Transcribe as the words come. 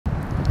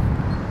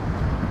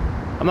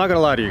I'm not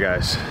gonna lie to you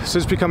guys.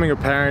 Since becoming a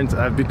parent,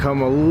 I've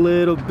become a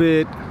little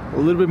bit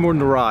more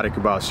neurotic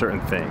about certain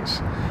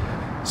things,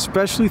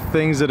 especially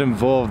things that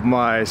involve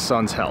my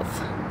son's health.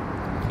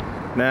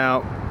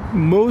 Now,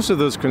 most of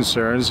those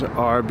concerns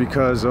are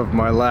because of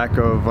my lack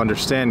of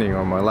understanding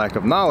or my lack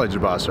of knowledge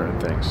about certain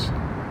things.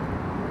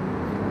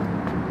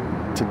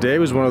 Today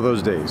was one of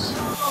those days.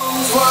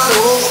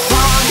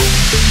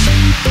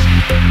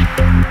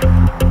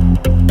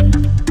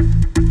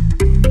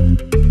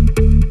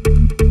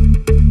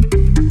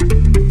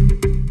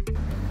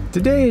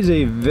 Today is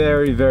a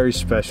very, very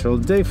special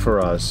day for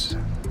us.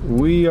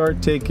 We are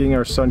taking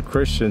our son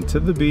Christian to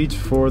the beach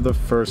for the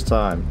first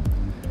time.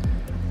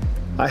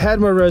 I had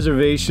my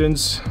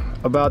reservations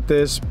about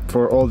this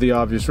for all the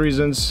obvious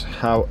reasons.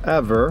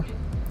 However,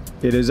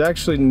 it is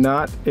actually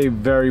not a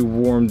very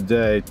warm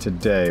day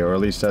today, or at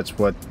least that's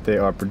what they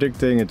are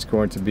predicting. It's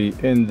going to be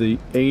in the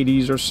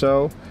 80s or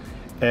so,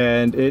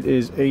 and it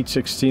is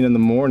 8:16 in the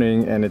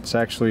morning, and it's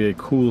actually a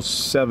cool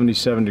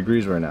 77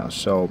 degrees right now.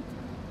 So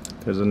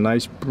there's a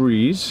nice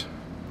breeze.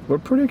 We're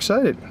pretty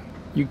excited.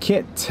 You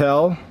can't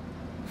tell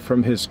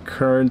from his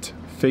current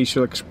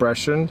facial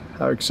expression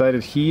how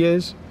excited he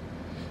is,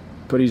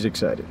 but he's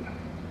excited,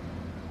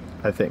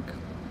 I think.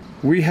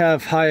 We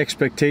have high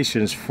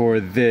expectations for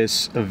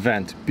this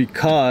event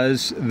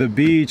because the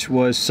beach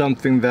was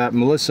something that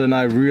Melissa and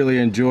I really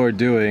enjoy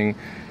doing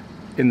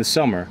in the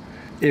summer.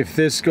 If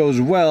this goes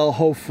well,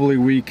 hopefully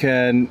we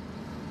can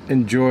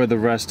enjoy the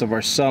rest of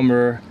our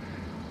summer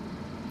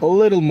a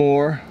little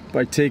more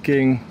by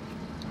taking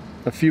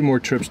a few more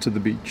trips to the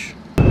beach.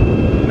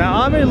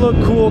 Now, I may look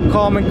cool,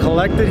 calm, and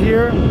collected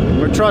here,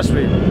 but trust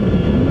me,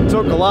 it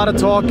took a lot of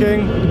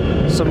talking,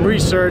 some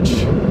research,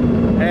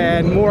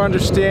 and more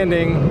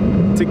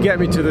understanding to get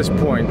me to this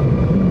point.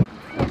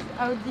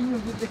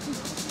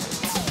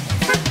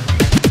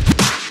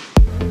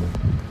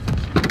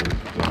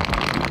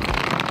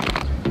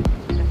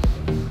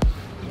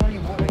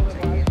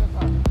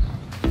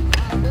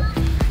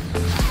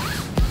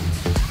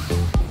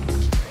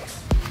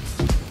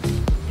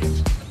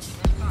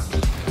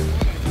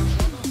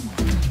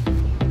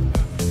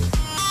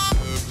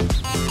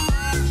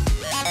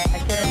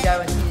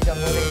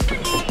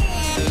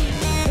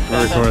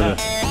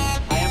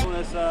 Hi,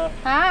 Melissa.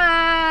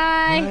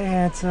 Hi. Hi,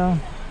 handsome.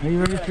 Are you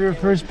ready for your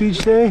first beach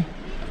day?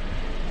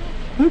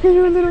 Look at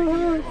your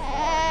little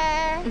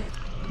head.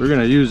 We're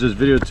gonna use this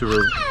video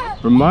to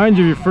remind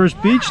you of your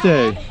first beach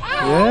day.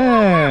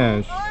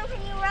 Yes.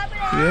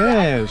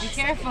 Yes.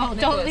 Be careful.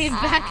 Don't lean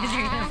back because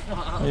you're gonna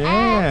fall.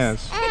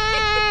 Yes.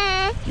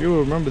 You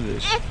will remember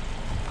this.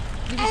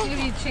 You just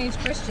need to change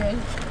Christian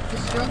to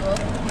struggle.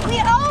 We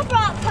all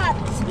brought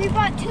cups. We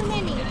brought too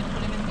many.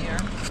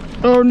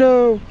 Oh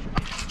no.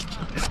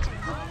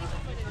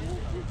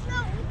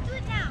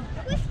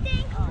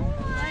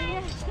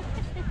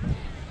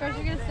 First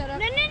you're gonna set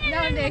up.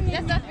 No, Nick,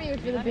 that's not for you,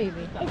 it's for the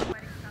baby.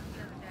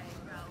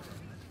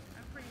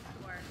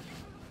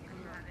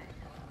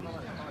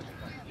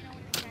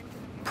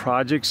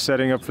 Project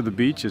setting up for the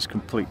beach is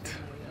complete.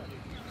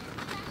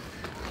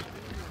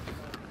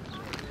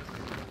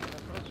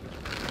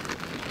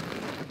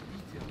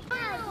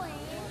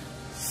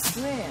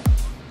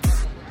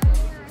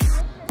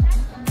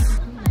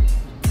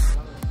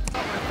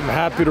 I'm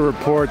happy to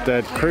report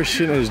that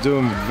Christian is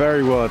doing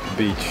very well at the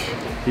beach.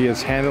 He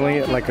is handling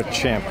it like a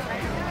champ.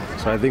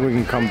 So I think we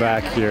can come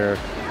back here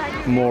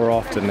more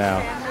often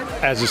now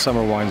as the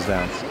summer winds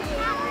down.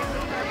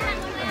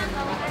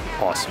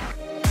 Awesome.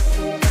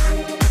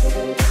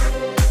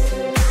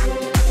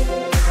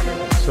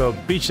 So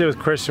beach day with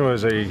Christian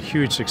was a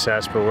huge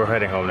success, but we're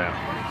heading home now.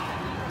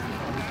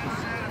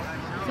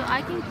 So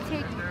I can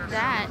take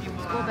that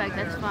school bag,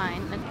 that's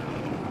fine.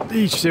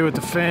 Beach day with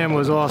the fam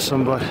was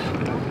awesome, but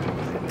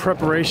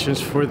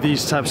preparations for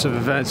these types of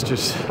events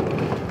just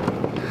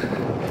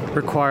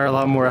require a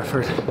lot more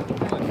effort.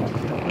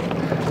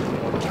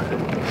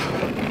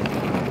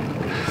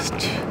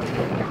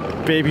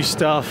 Baby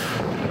stuff,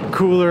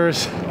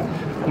 coolers,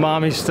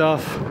 mommy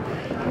stuff.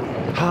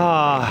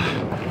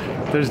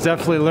 There's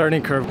definitely a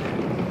learning curve.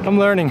 I'm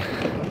learning,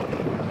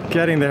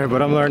 getting there,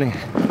 but I'm learning.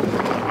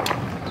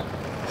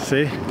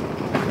 See?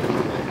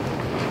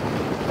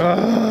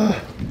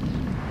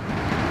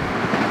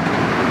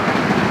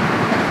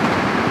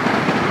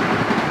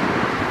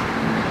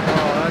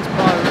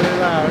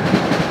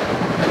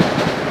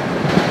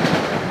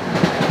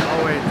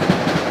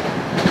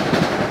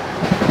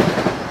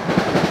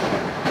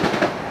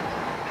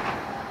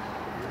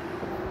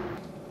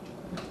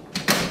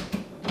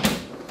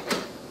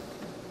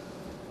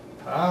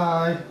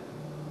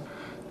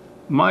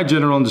 My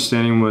general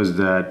understanding was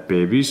that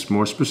babies,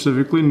 more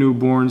specifically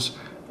newborns,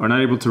 are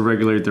not able to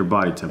regulate their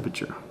body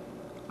temperature.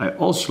 I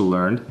also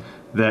learned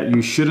that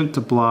you shouldn't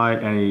apply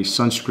any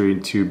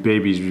sunscreen to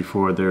babies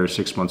before they're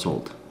 6 months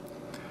old.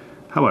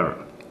 However,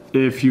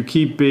 if you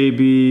keep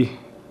baby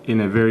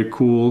in a very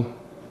cool,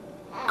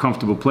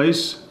 comfortable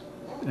place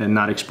and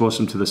not expose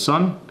them to the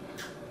sun,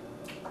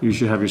 you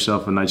should have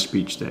yourself a nice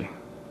beach day.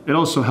 It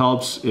also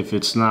helps if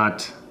it's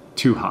not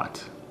too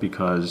hot,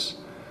 because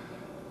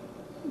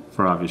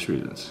for obvious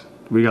reasons.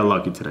 We got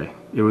lucky today.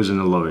 It was in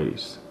the low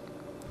 80s.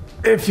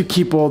 If you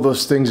keep all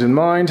those things in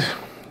mind,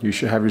 you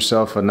should have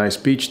yourself a nice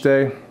beach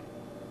day.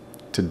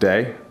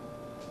 Today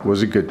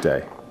was a good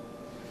day.